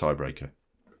it to a tiebreaker.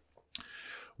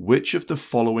 Which of the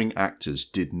following actors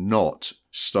did not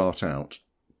start out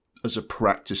as a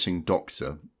practicing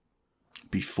doctor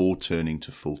before turning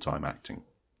to full-time acting?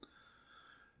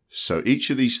 So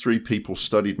each of these 3 people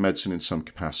studied medicine in some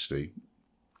capacity,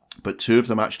 but 2 of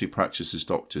them actually practiced as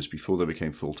doctors before they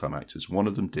became full-time actors. One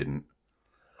of them didn't.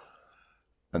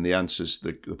 And the answers,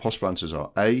 the possible answers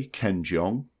are A, Ken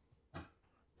Jeong,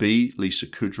 B, Lisa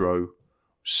Kudrow,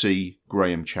 C,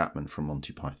 Graham Chapman from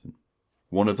Monty Python.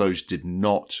 One of those did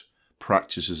not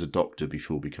practice as a doctor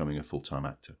before becoming a full-time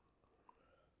actor.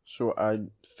 So I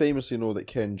famously know that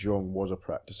Ken Jeong was a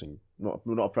practicing, not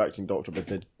a practicing doctor, but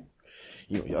did,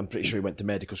 I'm pretty sure he went to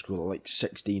medical school at like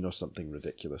 16 or something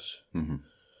ridiculous. Mm-hmm.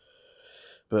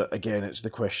 But again, the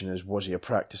question is, was he a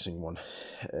practicing one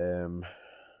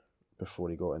before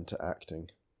he got into acting?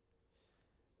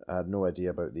 I had no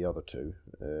idea about the other 2.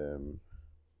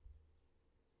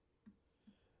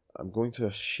 I'm going to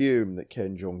assume that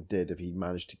Ken Jeong did. If he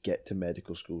managed to get to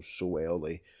medical school so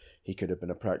early, he could have been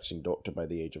a practicing doctor by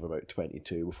the age of about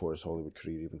 22 before his Hollywood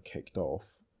career even kicked off.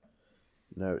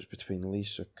 Now it's between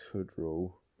Lisa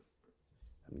Kudrow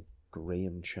and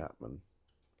Graham Chapman.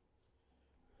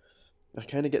 I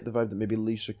kind of get the vibe that maybe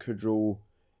Lisa Kudrow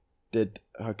did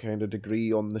a kind of degree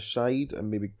on the side,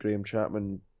 and maybe Graham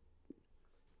Chapman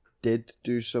did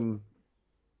do some,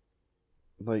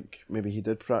 maybe he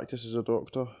did practice as a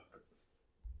doctor.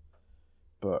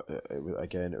 But it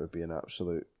would be an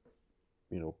absolute,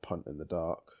 punt in the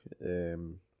dark.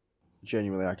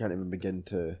 Genuinely, I can't even begin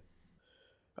to.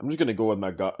 I'm just going to go with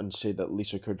my gut and say that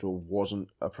Lisa Kudrow wasn't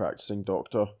a practicing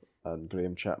doctor, and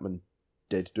Graham Chapman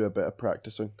did do a bit of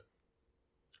practicing.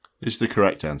 Is the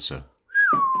correct answer.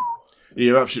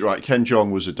 You're absolutely right. Ken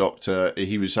Jeong was a doctor.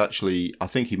 He was actually, I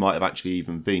think he might have actually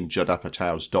even been Judd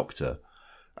Apatow's doctor,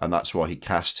 and that's why he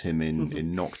cast him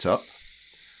in Knocked Up,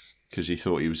 because he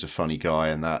thought he was a funny guy,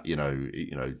 and that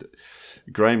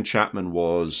Graham Chapman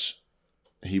was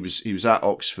at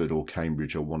Oxford or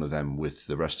Cambridge or one of them with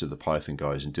the rest of the Python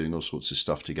guys and doing all sorts of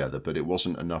stuff together, but it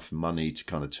wasn't enough money to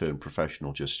kind of turn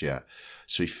professional just yet.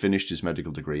 So he finished his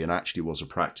medical degree and actually was a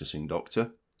practicing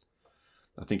doctor.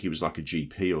 I think he was like a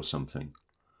GP or something.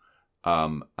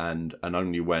 And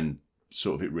only when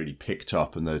sort of it really picked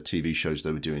up and the TV shows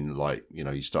they were doing, like,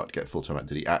 he started to get full-time out,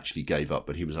 that he actually gave up,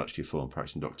 but he was actually a full-on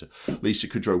practicing doctor. Lisa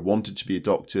Kudrow wanted to be a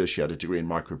doctor. She had a degree in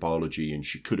microbiology and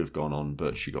she could have gone on,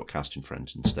 but she got cast in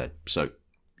Friends instead. So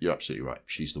you're absolutely right.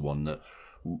 She's the one that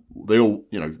they all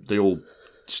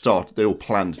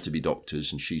planned to be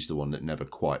doctors, and she's the one that never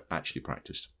quite actually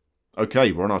practiced.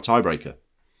 Okay, we're on our tiebreaker.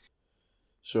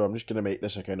 So I'm just going to make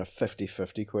this a kind of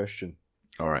 50-50 question.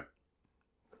 All right.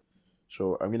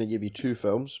 So I'm going to give you two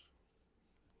films,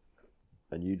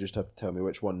 and you just have to tell me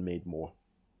which one made more.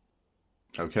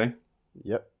 Okay.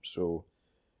 Yep. So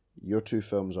your two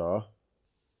films are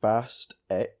Fast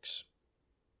X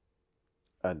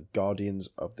and Guardians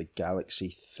of the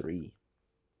Galaxy 3.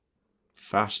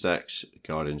 Fast X,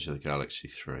 Guardians of the Galaxy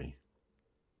 3.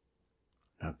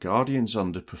 Now, Guardians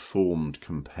underperformed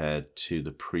compared to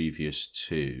the previous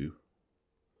two,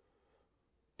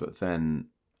 but then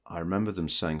I remember them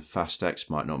saying Fast X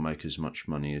might not make as much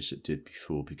money as it did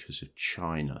before because of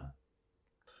China.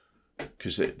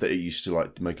 Because they used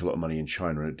to make a lot of money in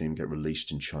China, and it didn't get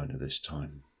released in China this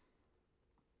time.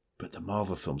 But the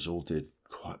Marvel films all did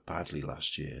quite badly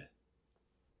last year.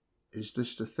 Is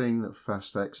this the thing that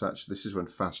Fast X actually... This is when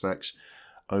Fast X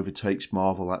overtakes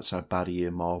Marvel. That's how bad a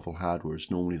year Marvel had,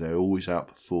 whereas normally they always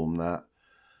outperform that.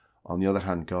 On the other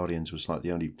hand, Guardians was like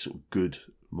the only sort of good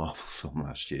Marvel film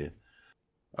last year.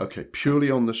 Okay,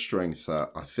 purely on the strength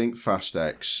that I think Fast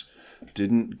X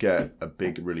didn't get a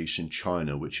big release in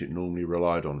China, which it normally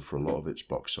relied on for a lot of its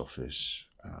box office.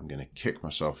 I'm going to kick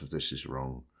myself if this is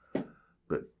wrong,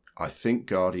 but I think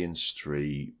Guardians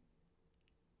 3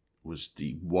 was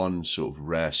the one sort of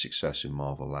rare success in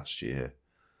Marvel last year.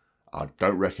 I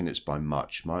don't reckon it's by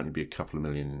much. Might only be a couple of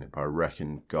million in it, but I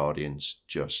reckon Guardians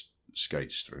just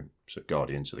skates through. So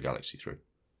Guardians of the Galaxy 3.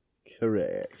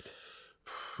 Correct.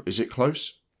 Is it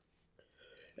close?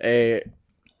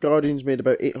 Guardians made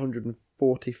about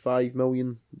 845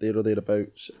 million, there or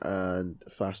thereabouts, and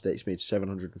Fast X made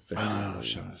 750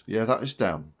 million. Yeah, that is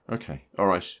down. Okay, all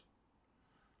right.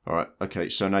 Okay.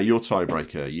 So now your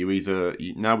tiebreaker.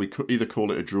 We could either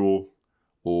call it a draw,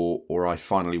 or I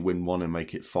finally win one and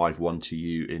make it 5-1 to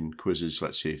you in quizzes.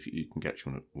 Let's see if you can get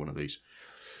one of these.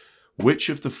 Which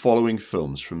of the following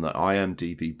films from the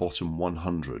IMDb bottom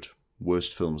 100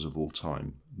 worst films of all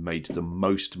time made the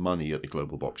most money at the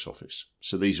global box office?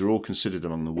 So these are all considered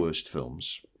among the worst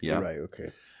films. Yeah. Right,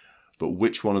 okay. But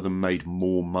which one of them made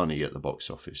more money at the box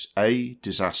office? A,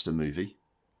 Disaster Movie.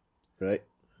 Right.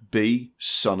 B,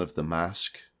 Son of the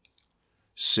Mask.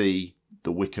 C,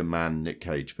 The Wicker Man Nick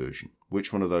Cage version.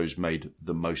 Which one of those made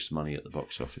the most money at the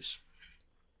box office?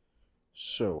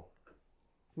 So,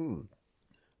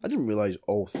 I didn't realise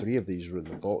all three of these were in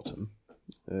the bottom.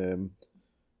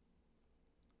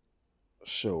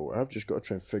 So I've just got to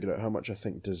try and figure out how much I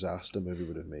think Disaster Movie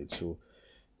would have made. So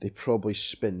they probably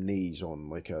spin these on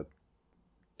like a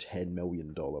 $10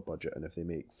 million budget, and if they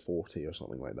make 40 or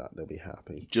something like that, they'll be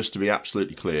happy. Just to be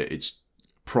absolutely clear, it's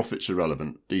profits are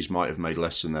relevant. These might have made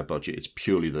less than their budget. It's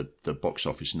purely the box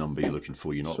office number you're looking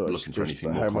for. You're not looking for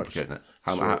anything more complicated.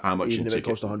 How much? Even if it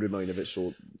cost 100 million, if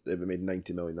it made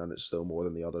 90 million, then it's still more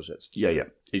than the others. It's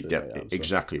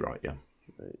exactly right. Yeah.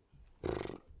 Right.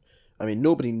 I mean,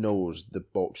 nobody knows the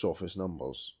box office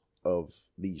numbers of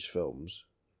these films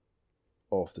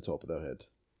off the top of their head.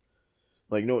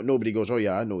 Like, nobody goes, oh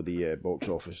yeah, I know the box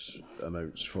office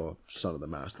amounts for Son of the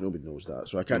Mask. Nobody knows that.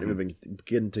 So I can't even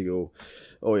begin to go,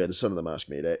 oh yeah, the Son of the Mask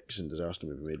made X and Disaster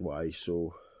Movie made Y.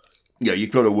 So yeah,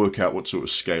 you've got to work out what sort of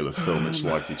scale of film it's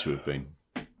likely to have been.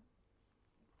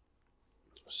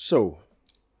 So,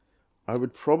 I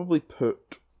would probably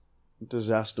put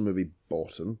Disaster Movie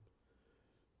bottom.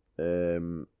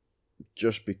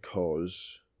 Just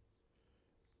because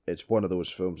it's one of those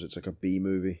films, it's like a B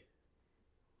movie.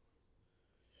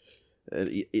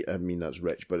 I mean, that's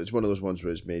rich, but it's one of those ones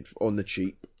where it's made on the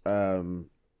cheap. And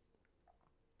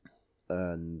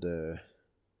I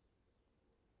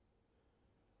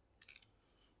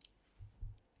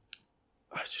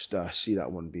just see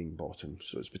that one being bottom.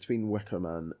 So it's between Wicker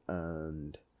Man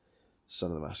and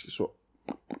Son of the Mask. So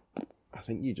I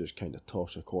think you just kind of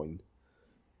toss a coin.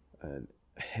 And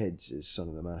heads is Son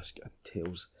of the Mask and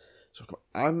tails. So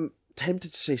I'm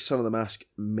tempted to say Son of the Mask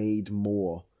made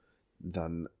more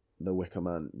than The Wicker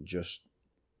Man just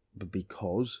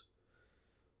because,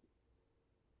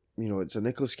 you know, it's a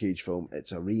Nicolas Cage film.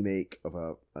 It's a remake of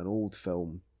an old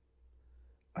film.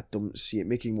 I don't see it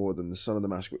making more than The Son of the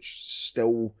Mask, which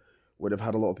still would have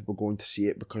had a lot of people going to see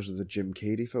it because of the Jim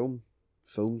Carrey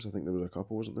films. I think there was a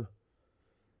couple, wasn't there?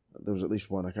 There was at least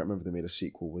one. I can't remember if they made a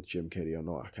sequel with Jim Carrey or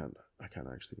not. I can't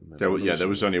actually remember. There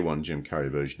was only one Jim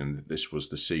Carrey version, and this was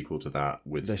the sequel to that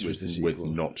with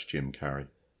not Jim Carrey.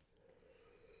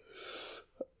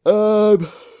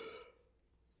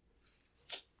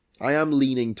 I am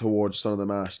leaning towards Son of the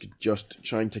Mask, just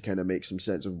trying to kind of make some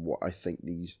sense of what I think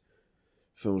these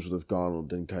films would have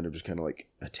garnered and kind of like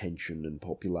attention and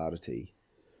popularity.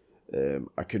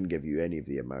 I couldn't give you any of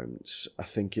the amounts. I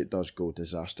think it does go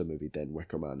Disaster Movie, then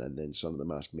Wicker Man, and then Son of the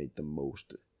Mask made the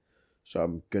most. So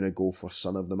I'm going to go for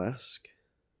Son of the Mask.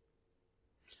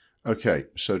 Okay,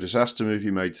 so Disaster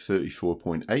Movie made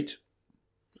 34.8.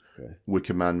 Okay.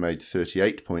 Wicker Man made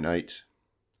 38.8.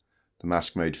 The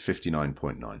Mask made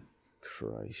 59.9.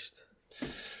 Christ.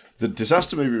 The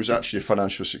Disaster Movie was actually a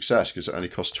financial success because it only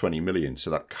cost 20 million,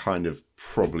 so that kind of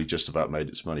probably just about made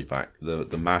its money back.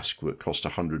 The Mask cost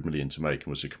 100 million to make and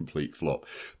was a complete flop.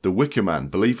 The Wicker Man,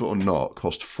 believe it or not,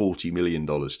 cost $40 million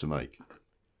to make.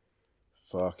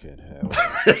 Fucking hell.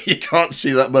 You can't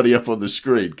see that money up on the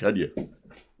screen, can you?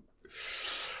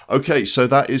 Okay, so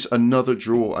that is another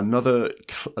draw, another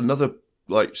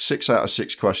like 6 out of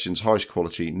 6 questions, highest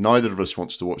quality. Neither of us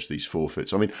wants to watch these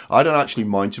forfeits. I mean, I don't actually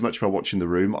mind too much about watching The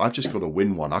Room. I've just got to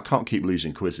win one. I can't keep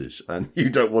losing quizzes, and you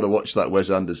don't want to watch that Wes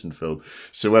Anderson film.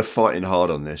 So we're fighting hard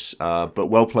on this. But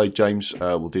well played, James.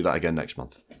 We'll do that again next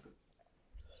month.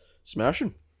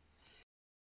 Smashing.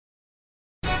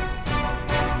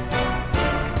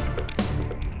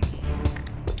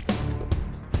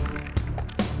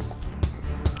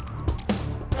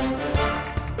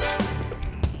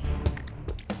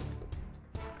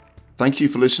 Thank you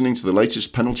for listening to the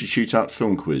latest Penalty Shootout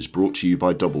Film Quiz brought to you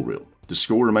by Double Reel. The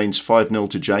score remains 5-0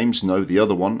 to James, no the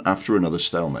other one, after another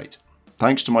stalemate.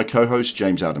 Thanks to my co-host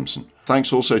James Adamson.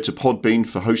 Thanks also to Podbean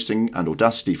for hosting and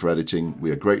Audacity for editing. We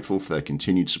are grateful for their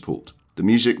continued support. The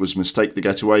music was Mistake the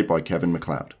Getaway by Kevin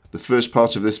MacLeod. The first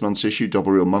part of this month's issue,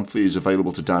 Double Reel Monthly, is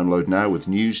available to download now with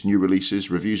news, new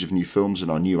releases, reviews of new films and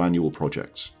our new annual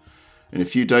projects. In a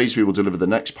few days we will deliver the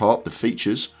next part, The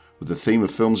Features, with the theme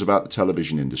of films about the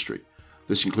television industry.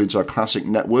 This includes our classic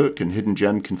Network and hidden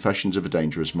gem Confessions of a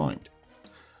Dangerous Mind.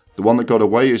 The one that got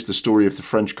away is the story of the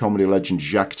French comedy legend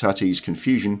Jacques Tati's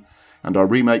Confusion, and our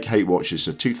remake Hate Watch is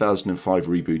a 2005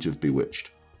 reboot of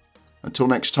Bewitched. Until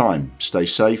next time, stay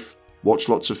safe, watch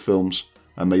lots of films,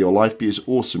 and may your life be as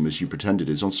awesome as you pretend it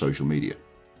is on social media.